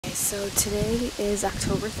So today is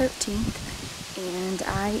October 13th, and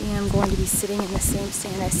I am going to be sitting in the same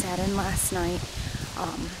stand I sat in last night.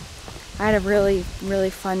 I had a really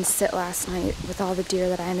fun sit last night with all the deer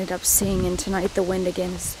that I ended up seeing, and tonight the wind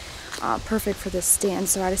again is perfect for this stand,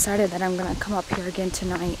 so I decided that I'm going to come up here again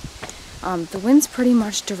tonight. The wind's pretty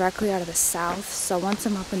much directly out of the south, so once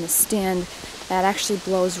I'm up in the stand, that actually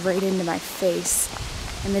blows right into my face.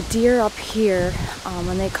 And the deer up here,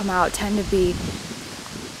 when they come out, tend to be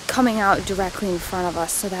coming out directly in front of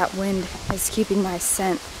us, so that wind is keeping my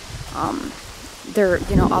scent. They're,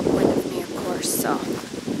 upwind of me, of course, so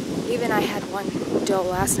even I had one doe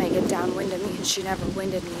last night get downwind of me, and she never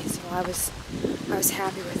winded me, so I was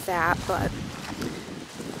happy with that. But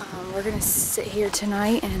we're gonna sit here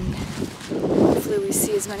tonight, and hopefully we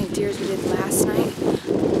see as many deer as we did last night.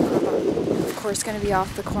 Of course, gonna be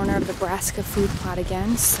off the corner of the Nebraska food plot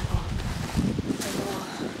again, so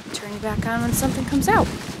we'll turn you back on when something comes out.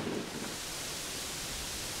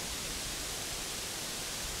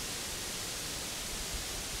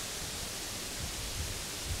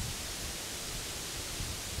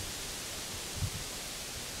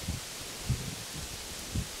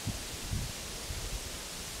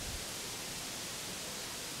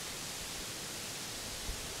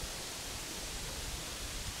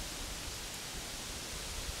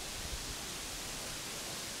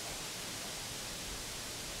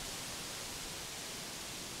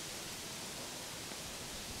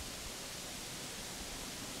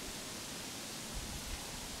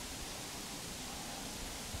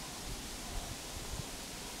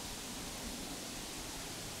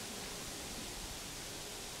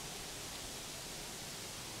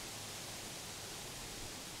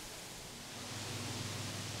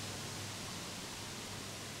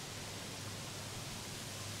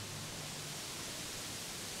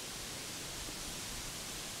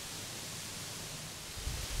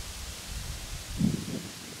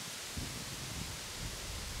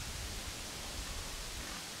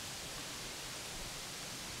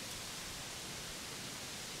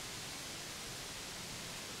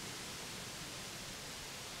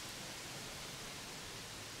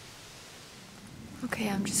 Okay,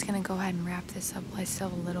 I'm just gonna go ahead and wrap this up. I still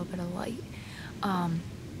have a little bit of light.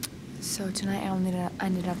 So tonight I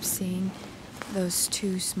ended up seeing those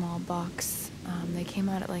two small bucks. They came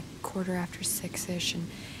out at like 6:15-ish and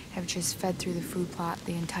have just fed through the food plot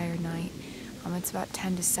the entire night. It's about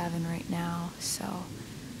 10 to 7 right now, so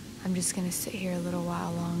I'm just gonna sit here a little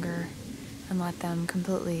while longer and let them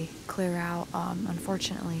completely clear out.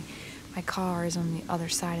 Unfortunately, my car is on the other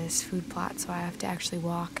side of this food plot, so I have to actually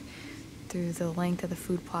walk through the length of the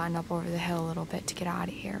food plot and up over the hill a little bit to get out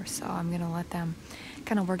of here. So I'm gonna let them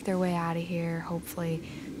kind of work their way out of here, hopefully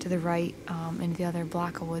to the right, into the other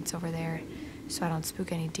block of woods over there, so I don't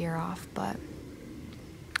spook any deer off. But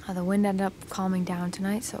the wind ended up calming down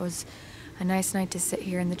tonight, so it was a nice night to sit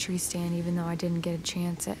here in the tree stand, even though I didn't get a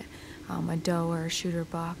chance at a doe or a shooter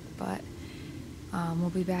buck. But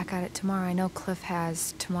we'll be back at it tomorrow. I know Cliff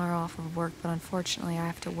has tomorrow off of work, but unfortunately I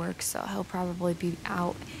have to work, so he'll probably be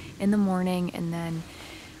out in the morning, and then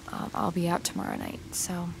I'll be out tomorrow night.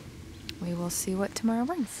 So we will see what tomorrow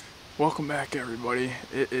brings. Welcome back, everybody.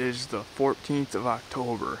 It is the 14th of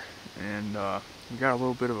October, and we got a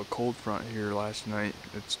little bit of a cold front here last night.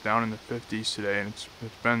 It's down in the 50s today, and it's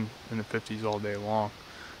been in the 50s all day long.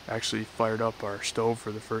 Actually fired up our stove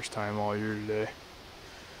for the first time all year today.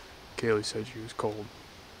 Kaylee said she was cold,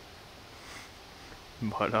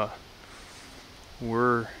 but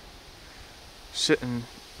we're sitting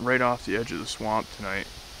right off the edge of the swamp tonight.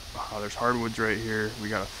 There's hardwoods right here. We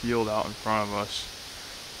got a field out in front of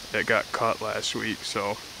us that got cut last week,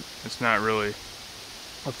 so it's not really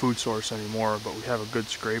a food source anymore, but we have a good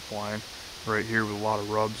scrape line right here with a lot of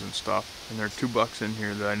rubs and stuff, and there are two bucks in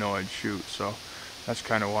here that I know I'd shoot, so that's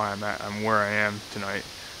kind of why I'm where I am tonight.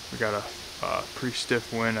 We got a pretty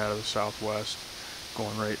stiff wind out of the southwest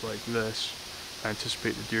going right like this. I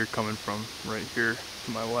anticipate the deer coming from right here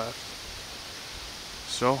to my left.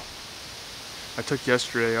 So I took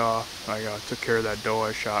yesterday off. I took care of that doe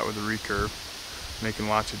I shot with a recurve, making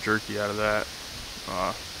lots of jerky out of that.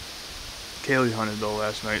 Kaylee hunted though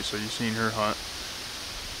last night, so you've seen her hunt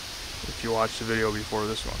if you watched the video before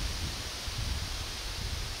this one.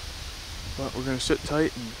 But we're gonna sit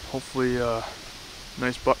tight and hopefully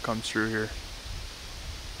nice buck comes through here.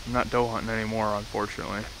 I'm not doe hunting anymore,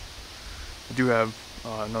 unfortunately. I do have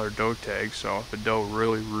another doe tag, so if a doe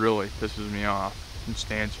really pisses me off and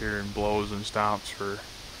stands here and blows and stomps for,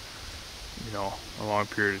 a long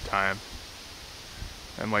period of time,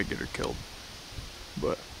 I might get her killed.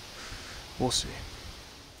 But we'll see.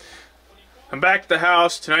 I'm back at the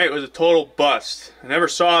house. Tonight was a total bust. I never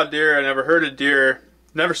saw a deer, I never heard a deer,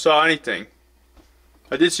 never saw anything.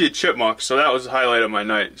 I did see a chipmunk, so that was the highlight of my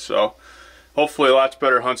night. So hopefully lots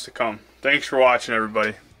better hunts to come. Thanks for watching,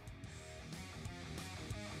 everybody.